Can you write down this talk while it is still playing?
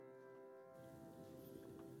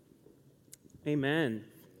Amen.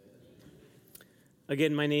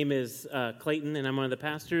 Again, my name is Clayton, and I'm one of the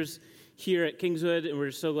pastors here at Kingswood, and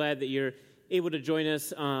we're so glad that you're able to join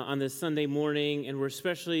us on this Sunday morning, and we're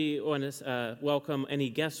especially want to welcome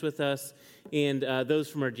any guests with us and those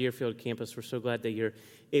from our Deerfield campus. We're so glad that you're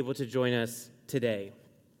able to join us today.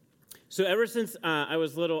 So ever since I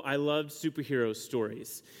was little, I loved superhero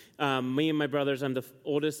stories. Me and my brothers, I'm the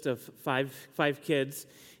oldest of five kids,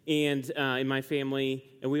 and in my family,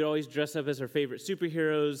 and we'd always dress up as our favorite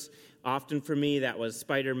superheroes. Often for me, that was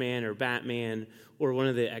Spider-Man or Batman or one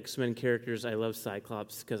of the X-Men characters. I love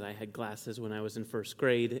Cyclops because I had glasses when I was in first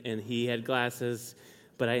grade, and he had glasses,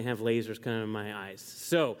 but I didn't have lasers coming in my eyes.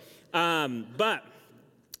 So, but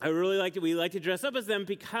I really liked it. We like to dress up as them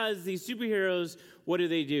because these superheroes, what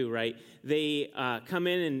do, right? They come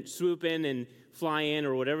in and swoop in and fly in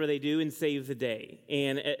or whatever they do and save the day.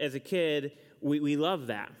 And as a kid, we love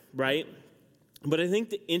that, right? But I think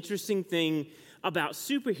the interesting thing about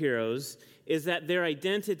superheroes is that their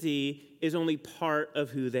identity is only part of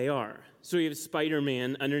who they are. So you have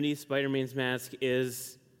Spider-Man. Underneath Spider-Man's mask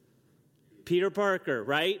is Peter Parker,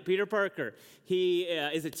 right? Peter Parker. He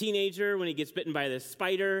is a teenager when he gets bitten by this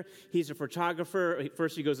spider. He's a photographer.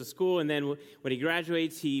 First he goes to school, and then when he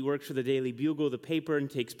graduates, he works for the Daily Bugle, the paper, and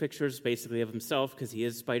takes pictures basically of himself because he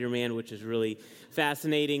is Spider-Man, which is really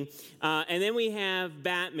fascinating. And then we have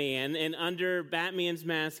Batman, and under Batman's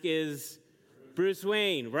mask is Bruce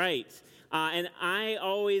Wayne, right? And I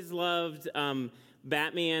always loved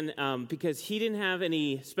Batman because he didn't have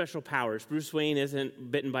any special powers. Bruce Wayne isn't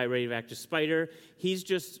bitten by a radioactive spider. He's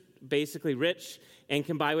just basically rich and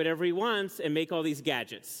can buy whatever he wants and make all these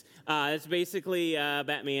gadgets. That's basically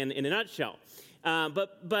Batman in a nutshell.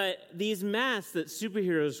 But these masks that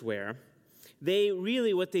superheroes wear, they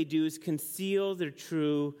really, what they do is conceal their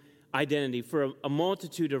true identity for a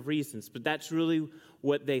multitude of reasons. But that's really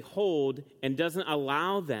what they hold and doesn't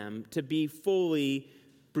allow them to be fully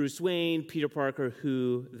Bruce Wayne, Peter Parker,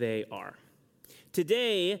 who they are.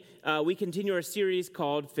 Today, we continue our series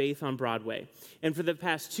called Faith on Broadway. And for the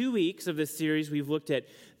past 2 weeks of this series, we've looked at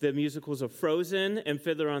the musicals of Frozen and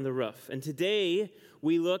Fiddler on the Roof. And today,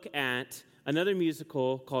 we look at another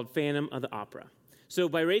musical called Phantom of the Opera. So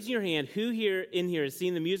by raising your hand, who in here has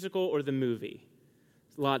seen the musical or the movie?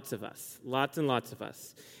 Lots of us. Lots and lots of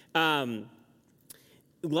us.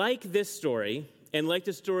 Like this story, and like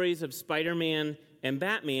the stories of Spider-Man and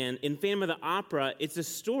Batman, in Phantom of the Opera, it's a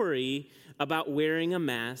story about wearing a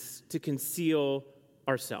mask to conceal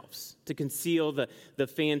ourselves, to conceal the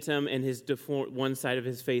phantom and his one side of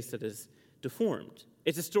his face that is deformed.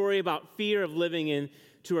 It's a story about fear of living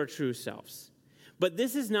into our true selves. But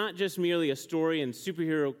this is not just merely a story, and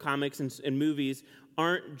superhero comics and movies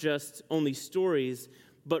aren't just only stories,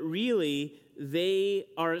 but really they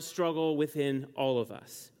are a struggle within all of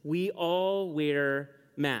us. We all wear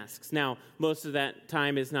masks. Now, most of that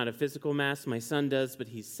time is not a physical mask. My son does, but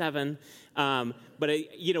he's 7.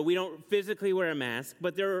 We don't physically wear a mask,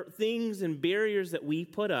 but there are things and barriers that we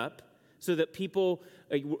put up so that people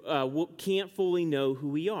can't fully know who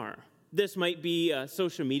we are. This might be a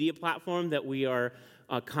social media platform that we are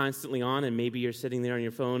constantly on, and maybe you're sitting there on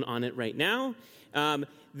your phone on it right now.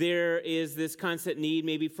 There is this constant need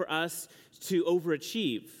maybe for us to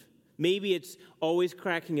overachieve. Maybe it's always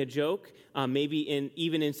cracking a joke,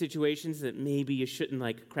 even in situations that maybe you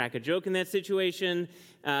shouldn't crack a joke in that situation.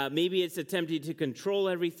 Maybe it's attempting to control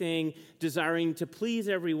everything, desiring to please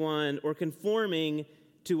everyone, or conforming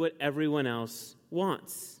to what everyone else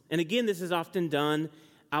wants. And again, this is often done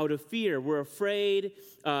out of fear. We're afraid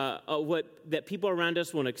that people around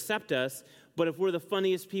us won't accept us, but if we're the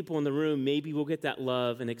funniest people in the room, maybe we'll get that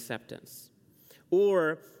love and acceptance.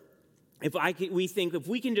 Or we think if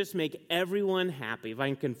we can just make everyone happy, if I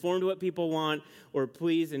can conform to what people want or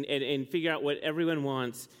please and figure out what everyone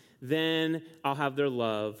wants, then I'll have their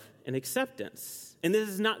love and acceptance. And this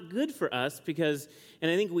is not good for us because,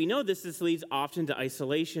 and I think we know this leads often to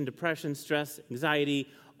isolation, depression, stress, anxiety,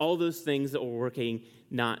 all those things that we're working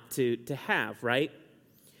not to have, right?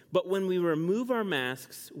 But when we remove our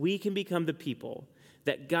masks, we can become the people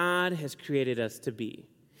that God has created us to be.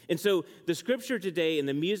 And so the scripture today in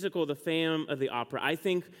the musical, The Phantom of the Opera, I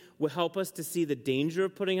think will help us to see the danger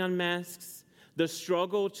of putting on masks, the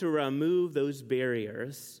struggle to remove those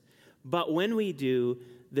barriers, but when we do,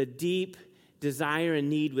 the deep desire and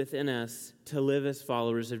need within us to live as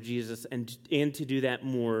followers of Jesus and to do that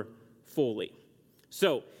more fully.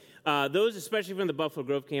 So those, especially from the Buffalo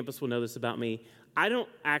Grove campus, will know this about me. I don't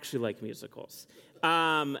actually like musicals.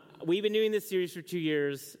 We've been doing this series for 2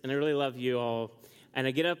 years, and I really love you all. And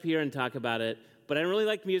I get up here and talk about it, but I don't really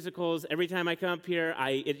like musicals. Every time I come up here,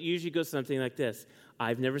 it usually goes something like this.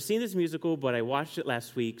 I've never seen this musical, but I watched it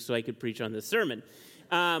last week so I could preach on this sermon.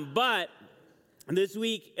 But this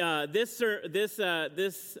week, this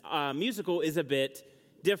musical is a bit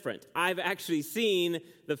different. I've actually seen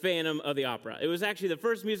The Phantom of the Opera. It was actually the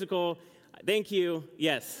first musical. Thank you.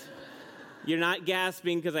 Yes. You're not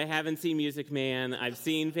gasping because I haven't seen Music Man. I've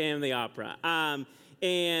seen Phantom of the Opera.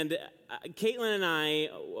 And Caitlin and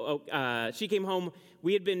I, she came home.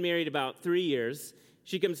 We had been married about 3 years.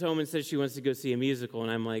 She comes home and says she wants to go see a musical.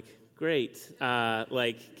 And I'm like, great.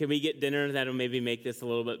 Can we get dinner? That'll maybe make this a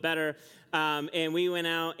little bit better. And we went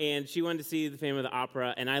out, and she wanted to see The Phantom of the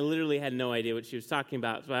Opera. And I literally had no idea what she was talking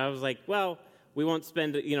about. So I was like, well, we won't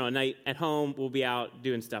spend a night at home. We'll be out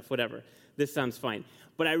doing stuff, whatever. This sounds fine.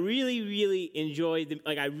 But I really, really enjoyed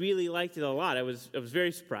I really liked it a lot. I was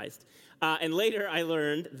very surprised. And later I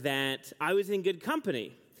learned that I was in good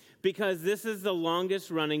company because this is the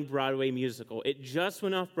longest-running Broadway musical. It just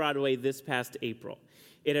went off Broadway this past April.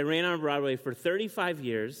 It had ran on Broadway for 35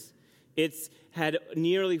 years. It's had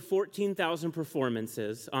nearly 14,000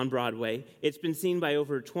 performances on Broadway. It's been seen by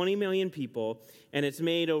over 20 million people, and it's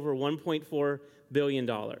made over $1.4 billion.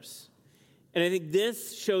 And I think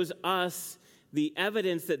this shows us the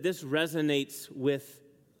evidence that this resonates with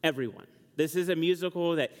everyone. This is a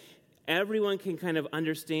musical that everyone can kind of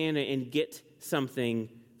understand and get something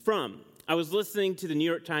from. I was listening to the New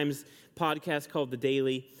York Times podcast called The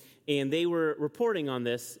Daily, and they were reporting on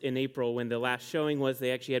this in April when the last showing was.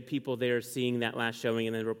 They actually had people there seeing that last showing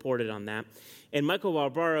and then reported on that. And Michael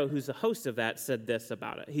Barbaro, who's the host of that, said this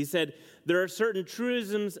about it. He said, there are certain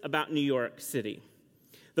truisms about New York City.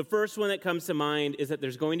 The first one that comes to mind is that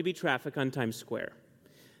there's going to be traffic on Times Square.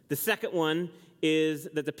 The second one is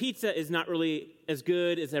that the pizza is not really as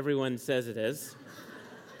good as everyone says it is.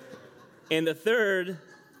 And the third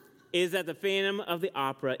is that the Phantom of the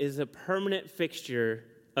Opera is a permanent fixture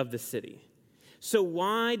of the city. So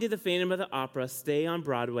why did the Phantom of the Opera stay on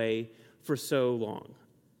Broadway for so long?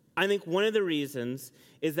 I think one of the reasons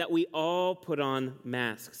is that we all put on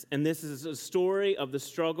masks. And this is a story of the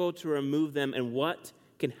struggle to remove them and what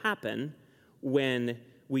can happen when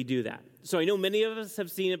we do that. So I know many of us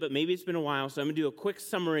have seen it, but maybe it's been a while, so I'm going to do a quick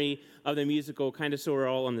summary of the musical, kind of so we're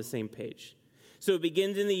all on the same page. So it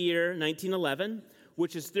begins in the year 1911,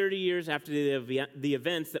 which is 30 years after the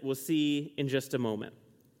events that we'll see in just a moment.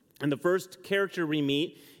 And the first character we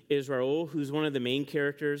meet is Raoul, who's one of the main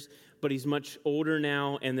characters, but he's much older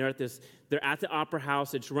now, and they're at the opera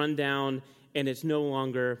house. It's run down, and it's no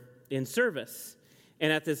longer in service.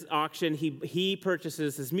 And at this auction, he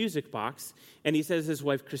purchases this music box, and he says his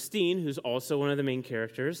wife, Christine, who's also one of the main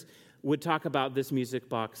characters, would talk about this music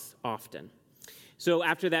box often. So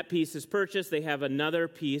after that piece is purchased, they have another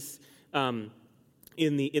piece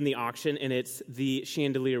in the auction, and it's the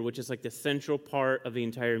chandelier, which is like the central part of the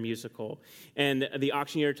entire musical. And the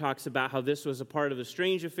auctioneer talks about how this was a part of the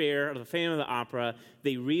strange affair of the Phantom of the Opera.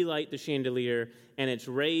 They relight the chandelier, and it's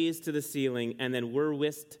raised to the ceiling, and then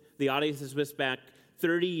the audience is whisked back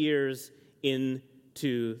 30 years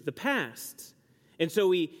into the past. And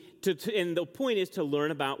so and the point is to learn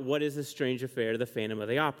about what is the strange affair of the Phantom of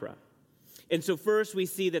the Opera. And so first we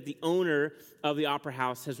see that the owner of the opera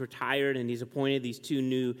house has retired, and he's appointed these two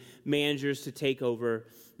new managers to take over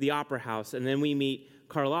the opera house. And then we meet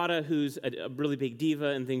Carlotta, who's a really big diva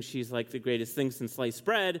and thinks she's like the greatest thing since sliced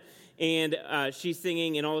bread. And she's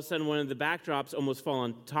singing, and all of a sudden one of the backdrops almost fall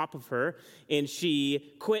on top of her, and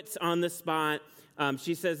she quits on the spot.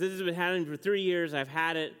 She says, this has been happening for 3 years. I've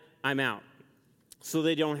had it. I'm out. So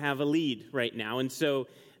they don't have a lead right now. And so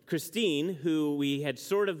Christine, who we had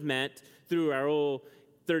sort of met through our old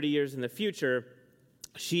 30 years in the future,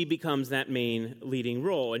 she becomes that main leading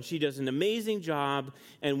role. And she does an amazing job.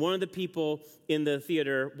 And one of the people in the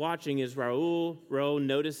theater watching is Raoul. Raoul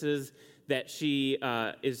notices that she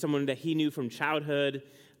is someone that he knew from childhood.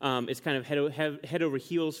 It's kind of head over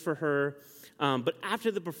heels for her. But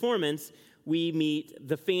after the performance, we meet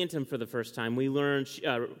the Phantom for the first time. We learn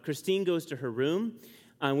Christine goes to her room,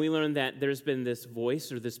 and we learn that there's been this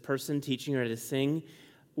voice or this person teaching her to sing,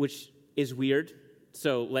 which is weird.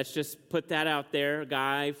 So let's just put that out there. A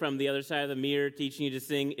guy from the other side of the mirror teaching you to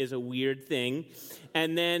sing is a weird thing.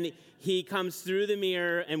 And then he comes through the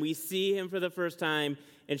mirror, and we see him for the first time,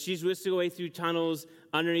 and she's whisked away through tunnels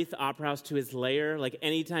underneath the opera house to his lair. Like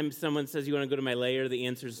anytime someone says, you want to go to my lair, the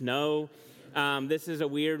answer is no. This is a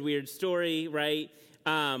weird story, right?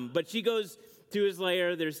 But she goes to his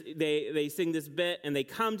lair. They sing this bit, and they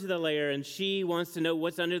come to the lair, and she wants to know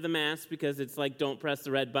what's under the mask because it's like, don't press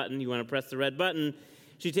the red button. You want to press the red button.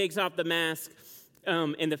 She takes off the mask,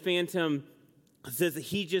 and the Phantom says that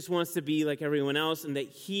he just wants to be like everyone else and that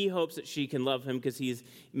he hopes that she can love him because he's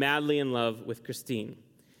madly in love with Christine.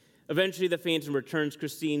 Eventually, the Phantom returns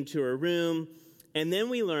Christine to her room, and then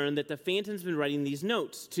we learn that the Phantom's been writing these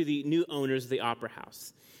notes to the new owners of the opera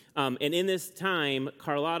house. And in this time,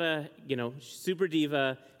 Carlotta, super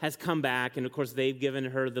diva, has come back, and of course, they've given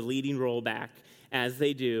her the leading role back, as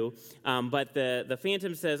they do. But the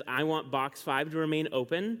Phantom says, I want box 5 to remain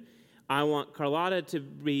open. I want Carlotta to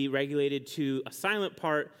be regulated to a silent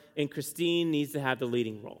part, and Christine needs to have the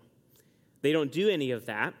leading role. They don't do any of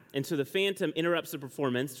that, and so the Phantom interrupts the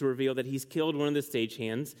performance to reveal that he's killed one of the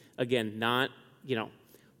stagehands. Again, not,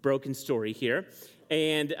 broken story here.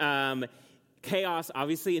 And chaos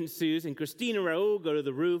obviously ensues, and Christine and Raul go to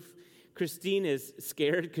the roof. Christine is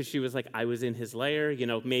scared because she was like, I was in his lair,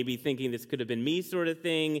 maybe thinking this could have been me sort of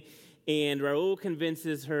thing. And Raul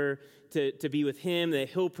convinces her to be with him, that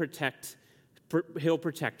he'll protect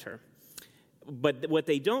her. But what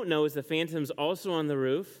they don't know is the Phantom's also on the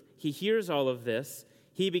roof. He hears all of this.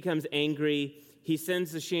 He becomes angry. He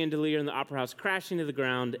sends the chandelier in the opera house crashing to the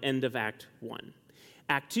ground. End of Act 1.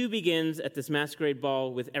 Act 2 begins at this masquerade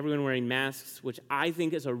ball with everyone wearing masks, which I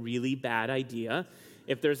think is a really bad idea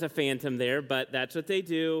if there's a Phantom there, but that's what they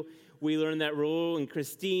do. We learn that Raul and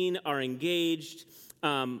Christine are engaged,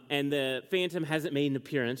 and the Phantom hasn't made an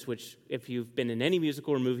appearance, which if you've been in any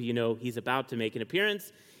musical or movie, he's about to make an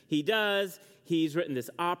appearance. He does. He's written this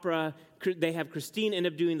opera. They have Christine end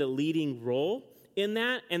up doing the leading role in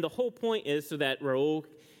that, and the whole point is so that Raul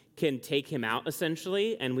can take him out,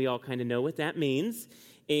 essentially, and we all kind of know what that means.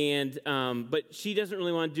 And but she doesn't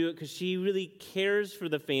really want to do it because she really cares for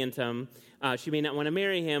the Phantom. She may not want to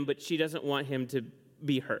marry him, but she doesn't want him to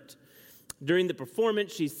be hurt. During the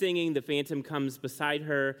performance, she's singing. The Phantom comes beside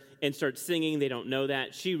her and starts singing. They don't know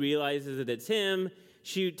that. She realizes that it's him.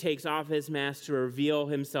 She takes off his mask to reveal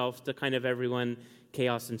himself to kind of everyone.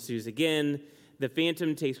 Chaos ensues again. The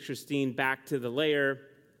Phantom takes Christine back to the lair,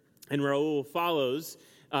 and Raul follows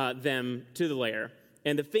them to the lair.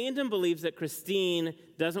 And the Phantom believes that Christine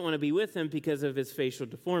doesn't want to be with him because of his facial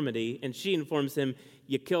deformity, and she informs him,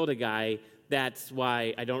 you killed a guy, that's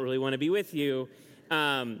why I don't really want to be with you.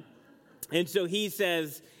 And so he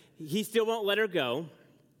says he still won't let her go,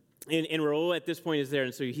 and Raul at this point is there,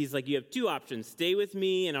 and so he's like, you have two options, stay with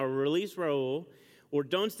me and I'll release Raul, or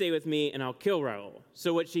don't stay with me and I'll kill Raul.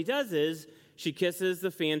 So what she does is she kisses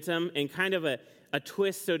the Phantom, and kind of a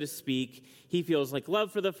twist, so to speak. He feels like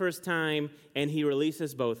love for the first time, and he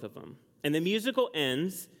releases both of them. And the musical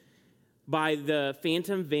ends by the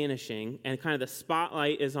Phantom vanishing, and kind of the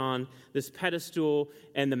spotlight is on this pedestal,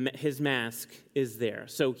 and his mask is there.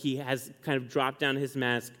 So he has kind of dropped down his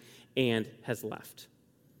mask and has left.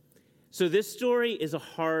 So this story is a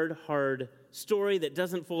hard story that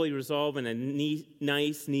doesn't fully resolve in a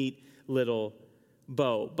nice, neat little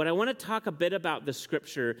bow. But I want to talk a bit about the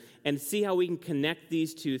scripture and see how we can connect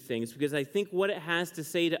these two things, because I think what it has to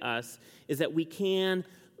say to us is that we can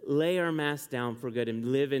lay our mask down for good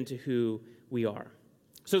and live into who we are.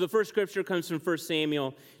 So the first scripture comes from 1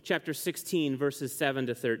 Samuel chapter 16, verses 7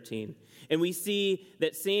 to 13. And we see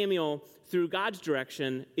that Samuel, through God's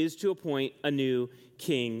direction, is to appoint a new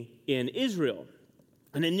king in Israel.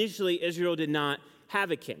 And initially, Israel did not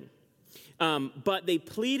have a king. But they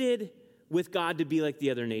pleaded with God to be like the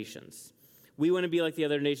other nations. We want to be like the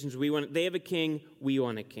other nations. They have a king, we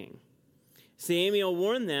want a king. Samuel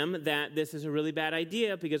warned them that this is a really bad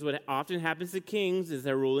idea, because what often happens to kings is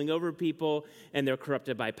they're ruling over people and they're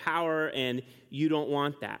corrupted by power, and you don't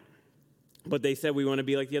want that. But they said, we want to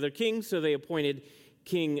be like the other kings, so they appointed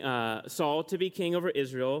King Saul to be king over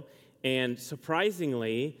Israel, and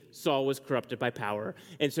surprisingly, Saul was corrupted by power,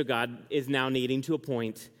 and so God is now needing to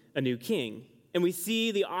appoint a new king. And we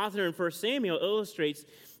see the author in 1 Samuel illustrates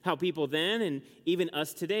how people then and even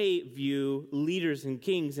us today view leaders and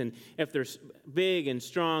kings. And if they're big and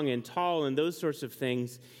strong and tall and those sorts of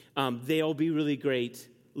things, they'll be really great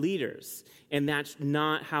leaders. And that's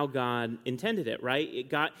not how God intended it, right?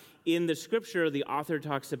 In the scripture, the author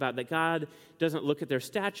talks about that God doesn't look at their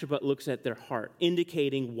stature, but looks at their heart,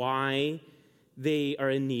 indicating why they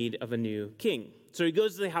are in need of a new king. So he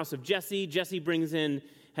goes to the house of Jesse. Jesse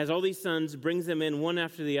has all these sons, brings them in one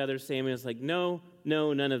after the other. Samuel's like, no,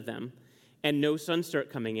 none of them. And no sons start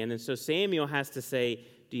coming in. And so Samuel has to say,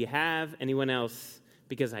 do you have anyone else?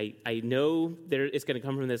 Because I know it's going to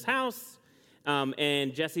come from this house.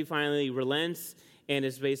 And Jesse finally relents and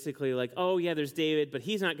is basically like, oh, yeah, there's David, but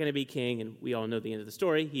he's not going to be king. And we all know the end of the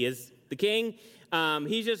story. He is the king.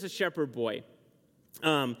 He's just a shepherd boy.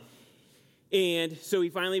 And so he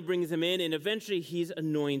finally brings him in, and eventually he's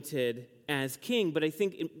anointed as king. But I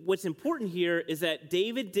think what's important here is that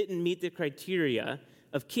David didn't meet the criteria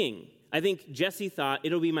of king. I think Jesse thought,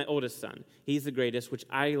 it'll be my oldest son. He's the greatest, which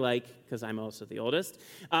I like because I'm also the oldest.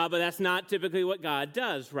 But that's not typically what God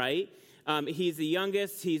does, right? He's the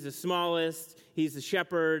youngest, he's the smallest, he's the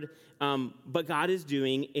shepherd, but God is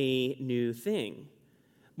doing a new thing.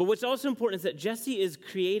 But what's also important is that Jesse is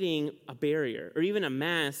creating a barrier or even a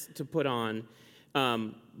mask to put on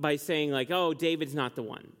by saying like, oh, David's not the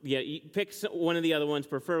one. Yeah, you pick one of the other ones,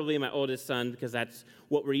 preferably my oldest son, because that's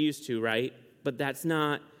what we're used to, right? But that's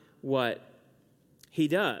not what he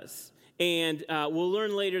does. And we'll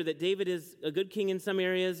learn later that David is a good king in some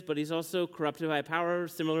areas, but he's also corrupted by power,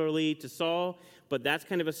 similarly to Saul. But that's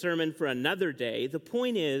kind of a sermon for another day. The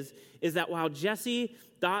point is that while Jesse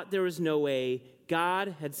thought there was no way,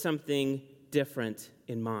 God had something different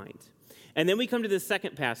in mind. And then we come to the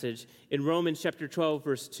second passage in Romans chapter 12,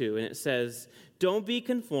 verse 2, and it says, "Don't be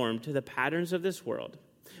conformed to the patterns of this world,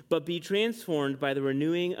 but be transformed by the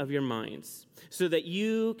renewing of your minds, so that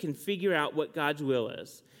you can figure out what God's will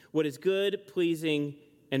is, what is good, pleasing,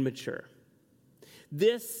 and mature."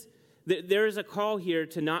 There is a call here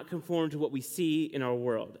to not conform to what we see in our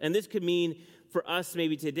world. And this could mean for us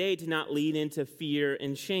maybe today to not lean into fear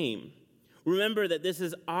and shame. Remember that this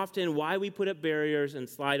is often why we put up barriers and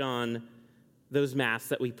slide on those masks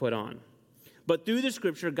that we put on. But through the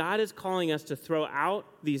scripture, God is calling us to throw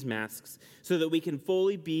out these masks so that we can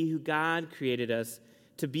fully be who God created us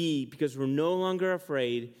to be, because we're no longer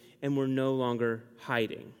afraid and we're no longer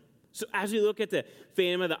hiding. So as we look at the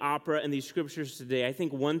Phantom of the Opera and these scriptures today, I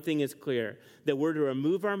think one thing is clear, that we're to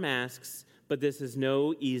remove our masks, but this is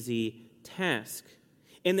no easy task.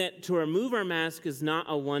 And that to remove our mask is not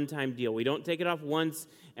a one-time deal. We don't take it off once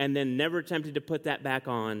and then never tempted to put that back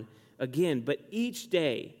on again. But each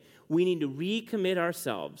day, we need to recommit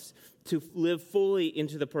ourselves to live fully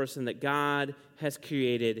into the person that God has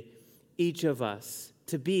created each of us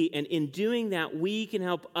to be. And in doing that, we can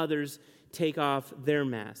help others take off their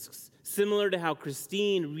masks. Similar to how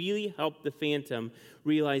Christine really helped the Phantom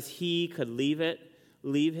realize he could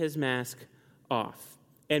leave his mask off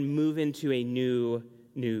and move into a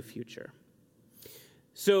new future.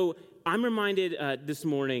 So I'm reminded this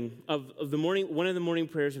morning of one of the morning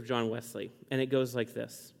prayers of John Wesley, and it goes like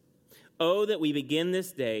this. "Oh, that we begin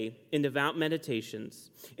this day in devout meditations,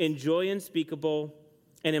 in joy unspeakable,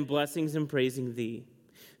 and in blessings and praising Thee,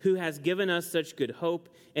 who has given us such good hope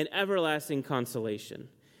and everlasting consolation.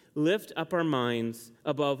 Lift up our minds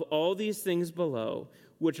above all these things below,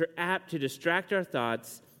 which are apt to distract our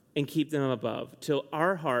thoughts and keep them above, till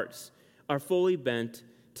our hearts are fully bent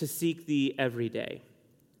to seek Thee every day,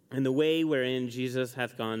 and the way wherein Jesus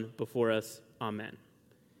hath gone before us. Amen."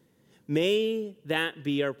 May that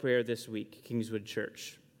be our prayer this week, Kingswood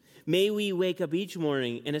Church. May we wake up each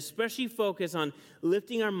morning and especially focus on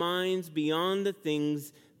lifting our minds beyond the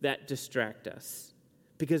things that distract us,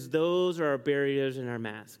 because those are our barriers and our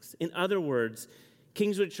masks. In other words,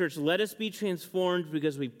 Kingswood Church, let us be transformed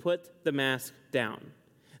because we put the mask down,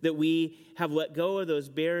 that we have let go of those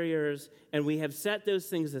barriers and we have set those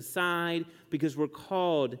things aside because we're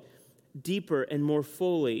called deeper and more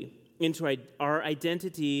fully into our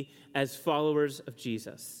identity as followers of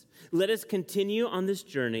Jesus. Let us continue on this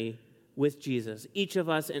journey with Jesus, each of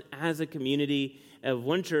us and as a community of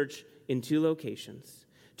one church in two locations,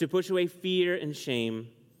 to push away fear and shame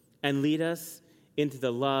and lead us into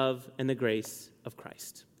the love and the grace of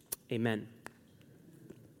Christ. Amen.